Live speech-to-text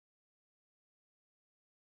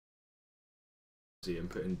See him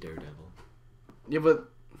put in Daredevil. Yeah, but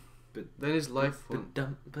then his life won't.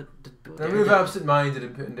 Don't move absent-minded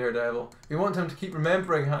and put in Daredevil. We want him to keep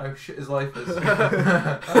remembering how shit his life is.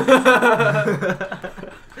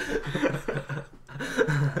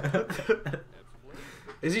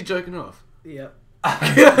 Is he joking off? Yeah.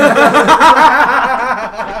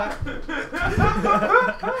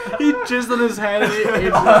 He jizzed on his head and he ate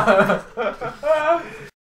it.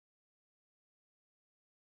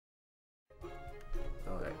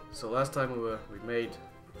 Alright, so last time we made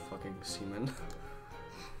fucking semen.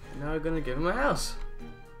 Now we're gonna give him a house.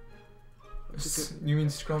 You mean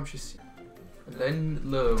Scrumptious Semen?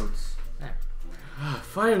 Loads.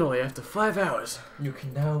 Finally, after 5 hours. You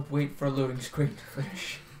can now wait for a loading screen to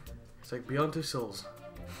finish. It's like Beyond Two Souls.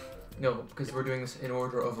 No, because we're doing this in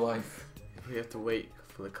order of life. We have to wait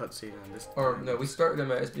for the cutscene and this. Or no, we started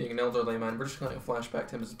him out as being an elderly man. We're just gonna like a flashback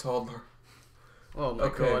to him as a toddler. Oh my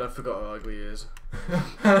god, I forgot how ugly he is.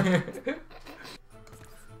 About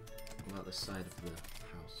the side of the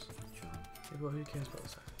house, John. Yeah, well, who cares about the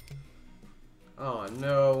side? Oh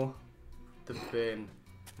no, the bin.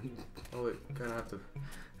 Oh, we kind of have to.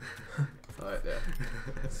 Alright, there.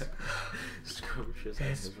 Scrumptious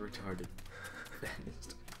is retarded.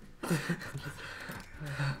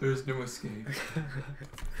 There's no escape.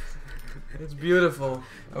 It's beautiful.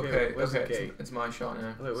 Okay, where's the okay, gate? it's my shot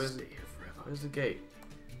now. Wait, where's Stay here forever. the gate?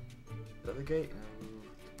 Is that the gate?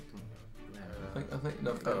 I think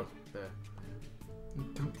no. Oh, there.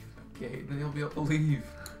 Don't leave the gate, then he'll be able to leave.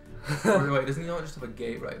 Or wait, doesn't he not just have a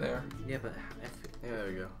gate right there? Yeah, but if Yeah, there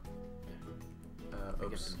we go. I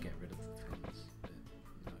guess Oops. get rid of the things.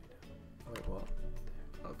 Wait, what?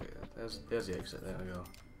 Okay, there's the exit. There we go.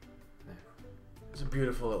 It's a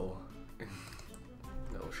beautiful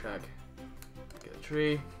little shack. Get a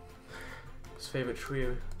tree. His favorite tree.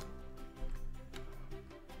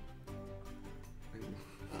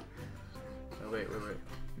 Oh wait.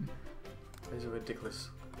 There's a ridiculous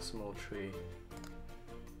small tree.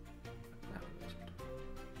 That one looks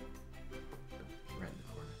right in the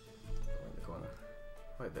corner. Right in the corner.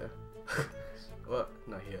 Right there. What?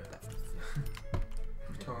 Not here.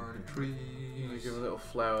 Retarded We trees. give him a little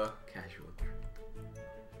flower. Casual.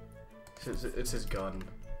 It's his garden.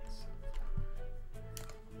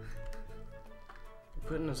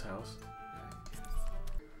 Put it in his house.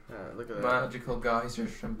 Look at that. Magical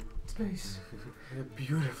geysers from space. They're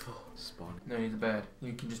beautiful. Spawn. No, he needs a bed.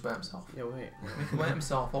 He can just wet himself. Yeah, wait. He can wet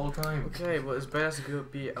himself all the time. Okay, but his bed's gonna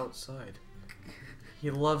be outside.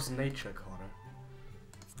 He loves nature, Connor.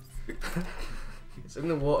 It's in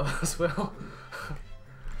the water as well.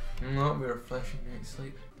 No, we're refreshing night's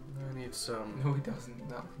sleep. I need some. No, he doesn't.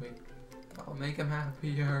 That'll make him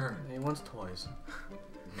happier. He wants toys.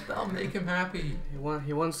 That'll make him happy. He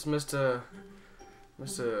wants Mr.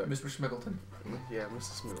 Mr. Schmiggleton. Yeah,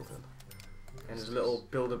 Mr. Smiddleton. And his little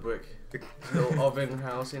build-a-brick, little oven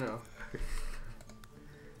house, you know.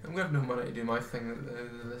 I'm gonna have no money to do my thing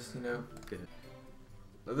with this, you know.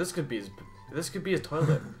 No, this could be his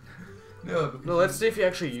toilet. No, No, let's see if he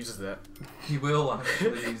actually uses that. he will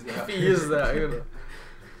actually use that. If he uses that,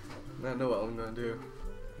 I know what I'm gonna do.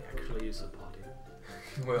 He actually uses a potty.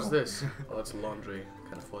 What's this? Oh, that's laundry.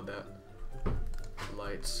 Can't afford that.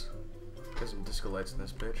 Lights. There's some disco lights in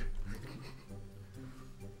this bitch.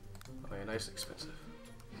 Oh yeah, nice and expensive.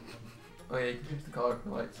 Oh yeah, you can change the colour for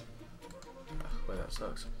lights. Ugh, well, that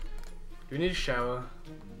sucks. Do we need a shower?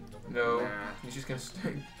 No, Nah. he's just gonna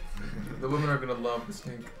stink. The women are gonna love the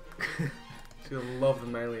stink. He's gonna love the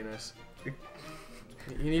manliness. He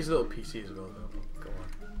needs a little PC as well, though. Go on.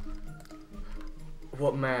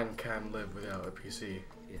 What man can live without a PC?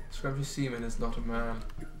 Yeah. Scrumptious Semen is not a man.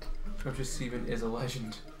 Scrumptious Semen is a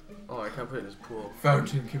legend. Oh, I can't put it in his pool.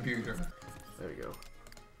 Fountain computer. There we go.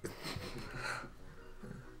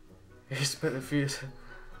 He spent a few.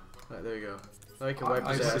 Right, there we go. Now he can wipe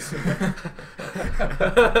his ass.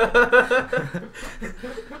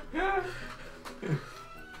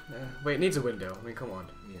 Wait, it needs a window. I mean, come on.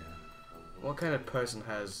 Yeah. What kind of person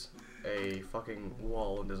has a fucking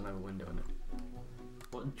wall and doesn't have a window in it?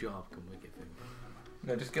 What job can we give him?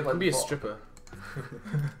 No, just get Like like be a stripper.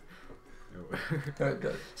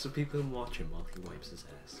 So people can watch him while he wipes his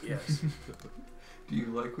ass. Yes. Do you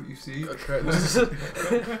like what you see? Curtains.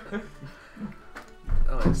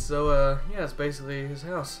 Alright, so yeah, it's basically his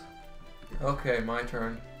house. Okay, my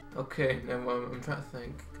turn. Okay, now I'm trying to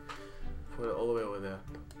think. Put it all the way over there.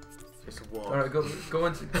 Just a wall. Alright, go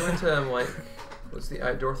into like, what's the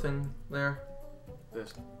outdoor thing there?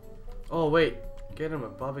 This. Oh wait, get him a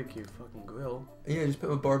barbecue fucking grill. Yeah, just put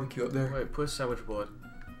a barbecue up there. Wait, put a sandwich board.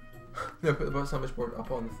 No, put the sandwich board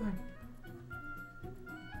up on the thing.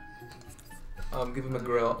 Give him a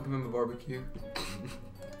grill. Give him a barbecue.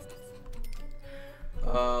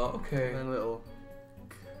 Okay. And then little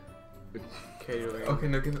catering. Okay,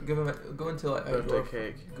 no, give him a, go into like outdoor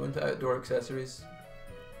birthday cake. Go into outdoor accessories.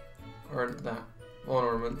 Or that. Lawn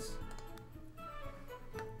ornaments.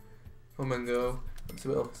 Flamingo. What's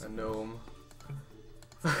what else? A gnome.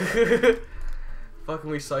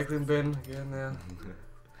 Fucking recycling bin again there.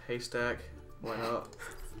 Haystack. Why not?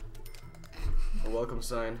 A welcome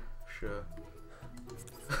sign. Sure.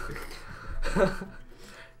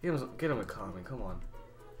 Get him a car, I mean, come on.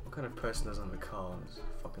 What kind of person doesn't have a car on his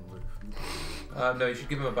fucking roof? No, you should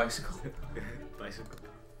give him a bicycle. Bicycle.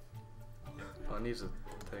 Oh, it needs a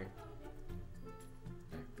thing.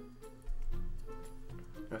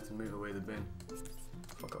 I have to move away the bin.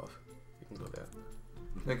 Fuck off. You can go there.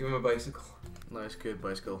 No, give him a bicycle. Nice, good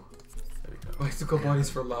bicycle. There we go. Bicycle bodies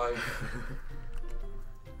for life.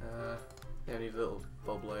 Yeah, I need a little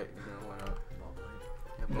bulb light. You know, why not? Bulb light.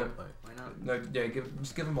 Yeah, No. bulb light. Why not? No, yeah,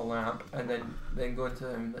 just give him a lamp, and then go into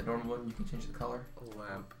the normal one. You can change the color. A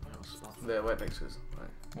lamp. Why not spotlight? There, right next to us. Right.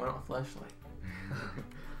 Why not a flashlight?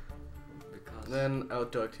 Because. Then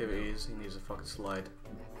outdoor activities. He needs a fucking slide.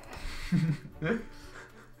 Can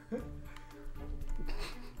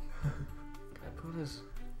I put on his?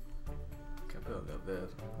 Can I put it up there?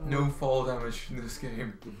 No fall damage in this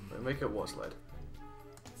game. Wait, make it what slide?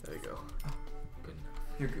 There you go.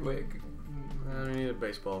 Good enough. Wait. We need a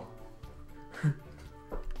baseball. Yeah,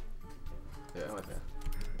 right there.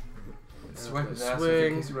 Swipe his ass in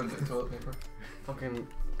Swing. case he runs out of toilet paper. Fucking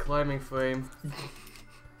climbing frame.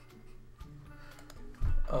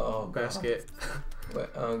 Oh, Basket. Wait,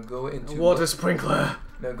 go into Water sprinkler.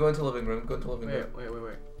 No, go into living room. Go into living room.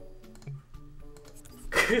 Wait.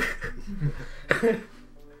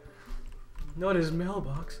 Not his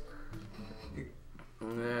mailbox.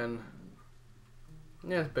 And then,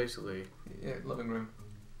 yeah, basically Yeah, living room.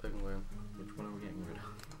 living room. Which one are we getting rid of?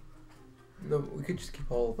 No, we could just keep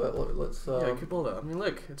all of it. Let's Yeah, keep all that. I mean,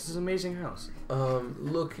 look, it's his amazing house.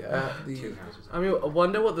 look at the. Two houses. I mean, I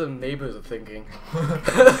wonder what the neighbors are thinking.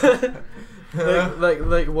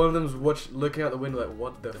 like one of them's looking out the window like,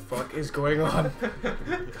 what the fuck is going on?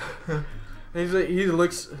 And he's like, he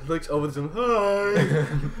looks over to them.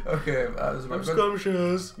 Hi, Okay, I'm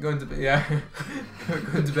Scrumptious. Go into yeah.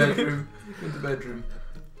 Go into bedroom. Go into bedroom.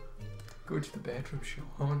 Go to the bedroom,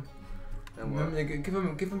 Sean. And what?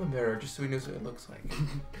 Give him a mirror just so he knows what it looks like.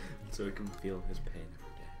 So he can feel his pain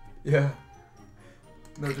every day. Yeah.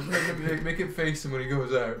 No, just make it face him when he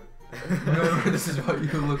goes out. No, this is what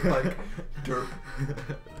you look like. Derp.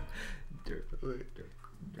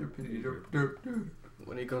 Derp.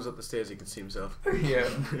 When he comes up the stairs, he can see himself. Yeah.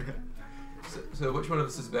 So which one of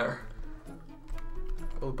us is better?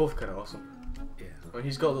 Well, both kind of awesome. Yeah. I mean,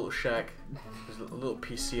 he's got a little shack. There's a little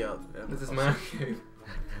PC out. This is man cave.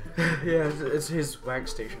 Yeah, it's his wank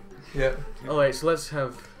station. Yeah. Alright, so let's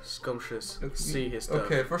have Scrumptious see his stuff.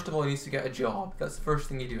 Okay, first of all, he needs to get a job. That's the first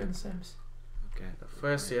thing you do in The Sims. Okay.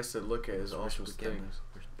 First, he has to look at his So awesome where things.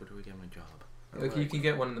 do we get my job? Like you can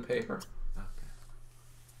get one in the paper.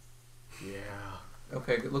 Okay. Yeah.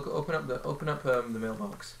 Okay, look. Open up the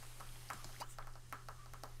mailbox.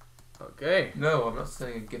 Okay. No, I'm not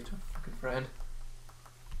sending a gift to a fucking friend.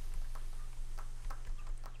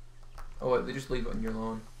 Oh wait, they just leave it on your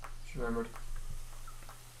lawn. Just remembered.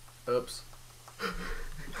 Oops.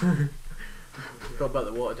 Forgot about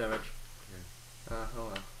the water damage. Yeah. Oh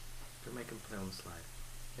well. Don't make him play on the slide.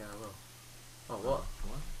 Yeah, I will. Oh, what?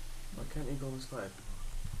 What? Why can't you go on the slide?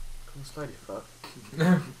 Go on the slide, you fuck.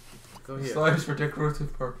 Go here. Slides for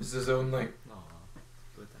decorative purposes only. No.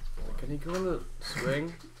 But that's boring. Can you go on the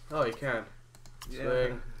swing? Oh, you can. Yeah.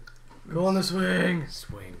 Swing. Go on the swing.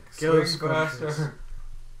 Swing. Go Swing Scrumptious. faster.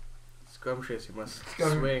 Scrumptious, you must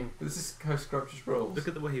Scrum- swing. This is how Scrumptious rolls. Look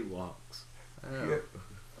at the way he walks. I know.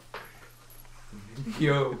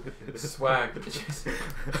 Yo, swag, bitches.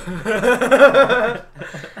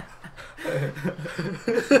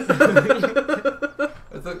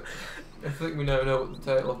 I think we now know what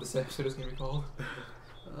the title of this episode is going to be called.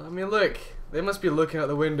 I mean, look, they must be looking out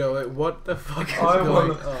the window like, what the fuck is I going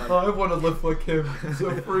want on? to live like him,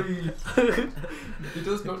 so free. He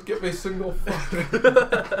does not give me a single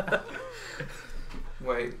fuck.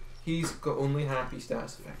 Wait, he's got only happy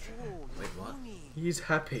satisfaction. Wait, what? He's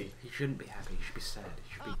happy. He shouldn't be happy. He should be sad.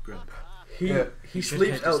 He should be grumpy. He Yeah. he should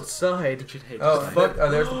sleeps hate his- outside. He should hate Oh his life. fuck! Oh,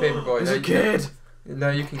 there's the paper boy. He's Now a you- kid. Now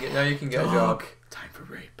you can get a job. Dog. Time for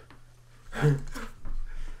rape.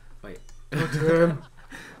 Go to him.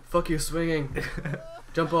 Fuck you, swinging.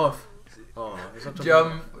 Jump off. Oh, he's not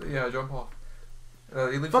jumping off. Jump off.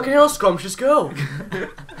 He leaves Fucking hell, Scrumptious, go!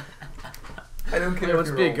 I don't care He if wants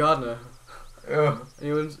you to be a roll. gardener.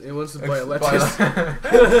 He wants to buy a Buy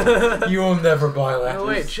lettuce. You'll never buy lettuce. No,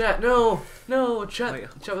 wait, chat. No, chat. Wait,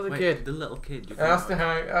 Chat with the wait, kid. The little kid. You Ask can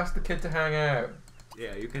the kid to hang out.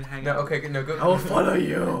 Yeah, you can hang No, out. okay, no, go. I will follow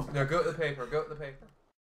you. No, go to the paper. Go to the paper.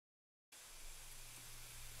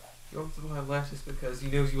 He wants to buy lettuce because he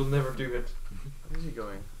knows you will never do it. Where's he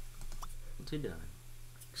going? What's he doing?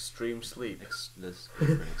 Extreme sleep. Extreme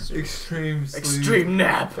sleep. Extreme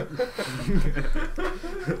nap.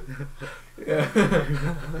 Yeah.